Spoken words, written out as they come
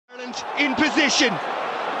Brilliant in position.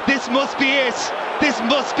 This must be it. This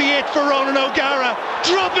must be it for Ronan O'Gara.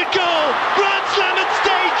 Drop it goal. Grand slam at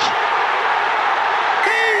stake.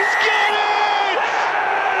 He's got it!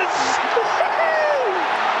 Yes!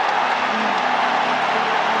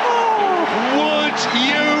 Oh, would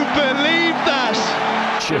you believe that?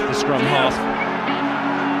 Shift the scrum half.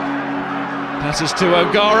 Passes to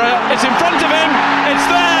O'Gara. It's in front of him. It's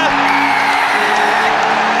there.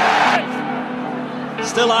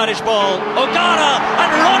 Still Irish ball. O'Gara,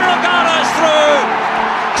 and Ronan O'Gara is through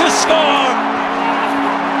to score.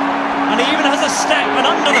 And he even has a step and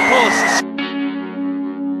under the posts.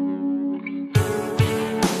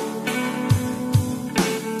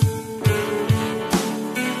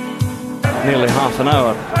 Nearly half an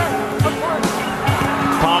hour.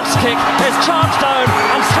 Park's kick is charged down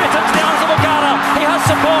and straight into the arms of O'Gara. He has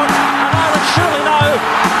support, and Ireland surely now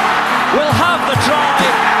will have the try.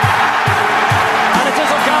 And it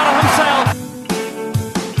is O'Gara himself.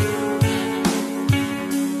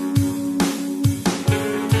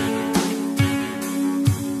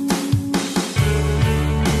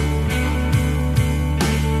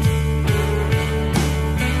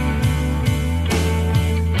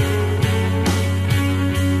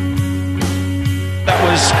 That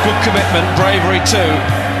was good commitment, bravery too,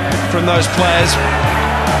 from those players.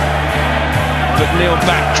 But Neil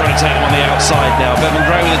back trying to take him on the outside now. Bevan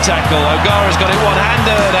Gray with a tackle. O'Gara's got it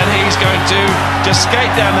one-handed, and he's going to just skate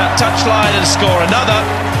down that touchline and score another.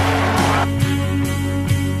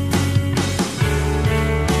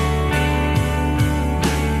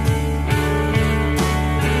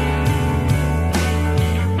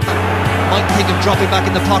 Might think of dropping back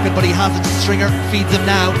in the pocket, but he hasn't. Stringer feeds him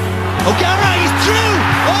now. O'Gara, he's through!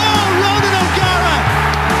 Oh, Ronan O'Gara!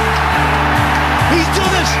 He's done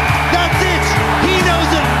it! That's it! He knows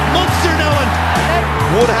it! Munster know it!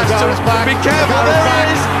 Wood has to be careful, there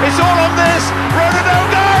it is! It's all on this! Ronan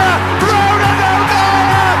O'Gara! Ronan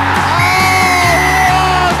O'Gara!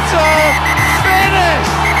 Oh, what a finish!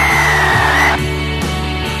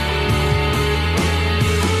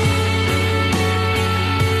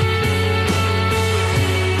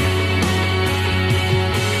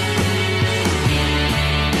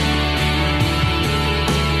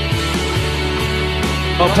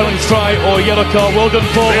 Penalty try or yellow card. Well done,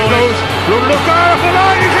 Forde. Ronan O'Gara for the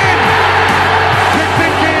line, he's in! Quick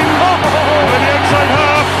thinking! On the outside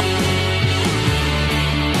half!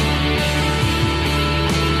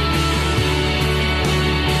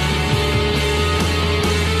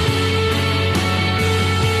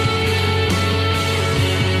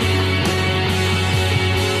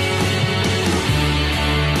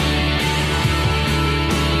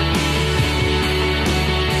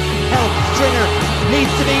 Help, Stringer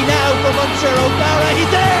needs to be now for Munster. O'Gara, he's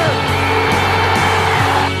there!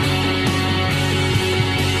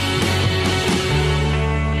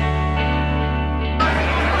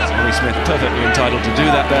 Smith perfectly entitled to do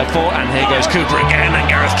that, therefore, and here goes Cooper again, and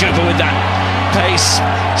Gareth Cooper with that pace,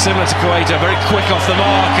 similar to Kuwaita, very quick off the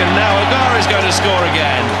mark, and now O'Gara is going to score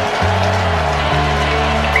again.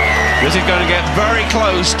 This is going to get very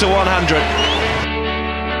close to 100.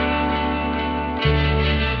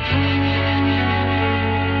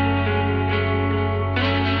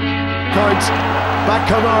 Points, back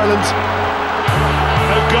come Ireland.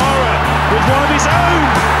 O'Gara with one of his own.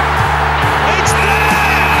 It's there!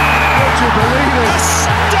 Don't you believe it?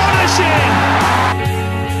 Astonishing!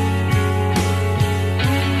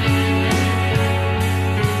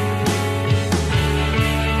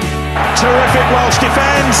 Terrific Welsh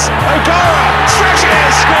defence. O'Gara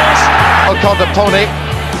stretches, scores. Alconda Pony,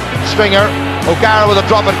 Stringer, O'Gara with a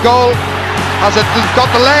drop and goal. Has it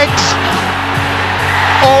got the legs?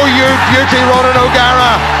 Oh, you beauty, Ronan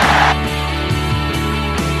O'Gara!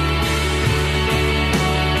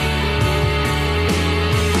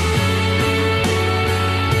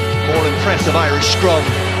 More impressive Irish scrum.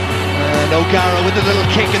 And O'Gara with a little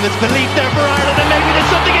kick, and there's belief there for Ireland, and maybe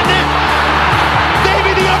there's something in this.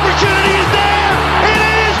 Maybe the opportunity is there. It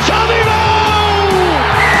is Tommy Moe!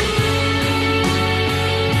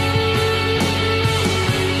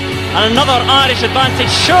 And another Irish advantage,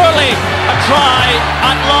 surely a try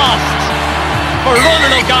at last for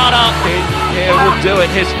Ronan O'Gara. Here will do it.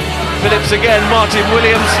 Here's Phillips again, Martin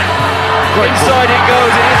Williams. Inside it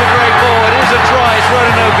goes, it is a great ball, it is a try, it's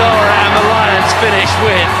Ronan O'Gara, and the Lions finish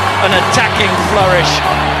with an attacking flourish.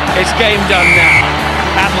 It's game done now,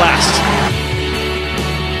 at last.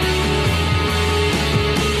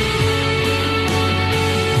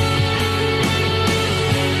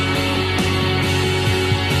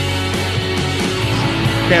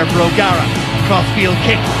 There for O'Gara, crossfield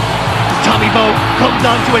kick. Tommy Moe comes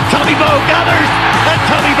onto it, Tommy Moe gathers, and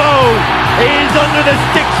Tommy Moe is under the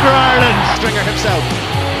sticks for Ireland. Stringer himself.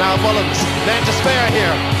 Now Mullins. Then to spare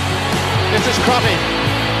here. This is Crotty.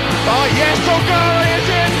 Oh yes, O'Gara is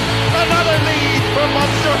in. Another lead for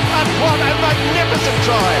Munster. And what a magnificent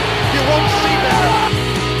try. You won't see better.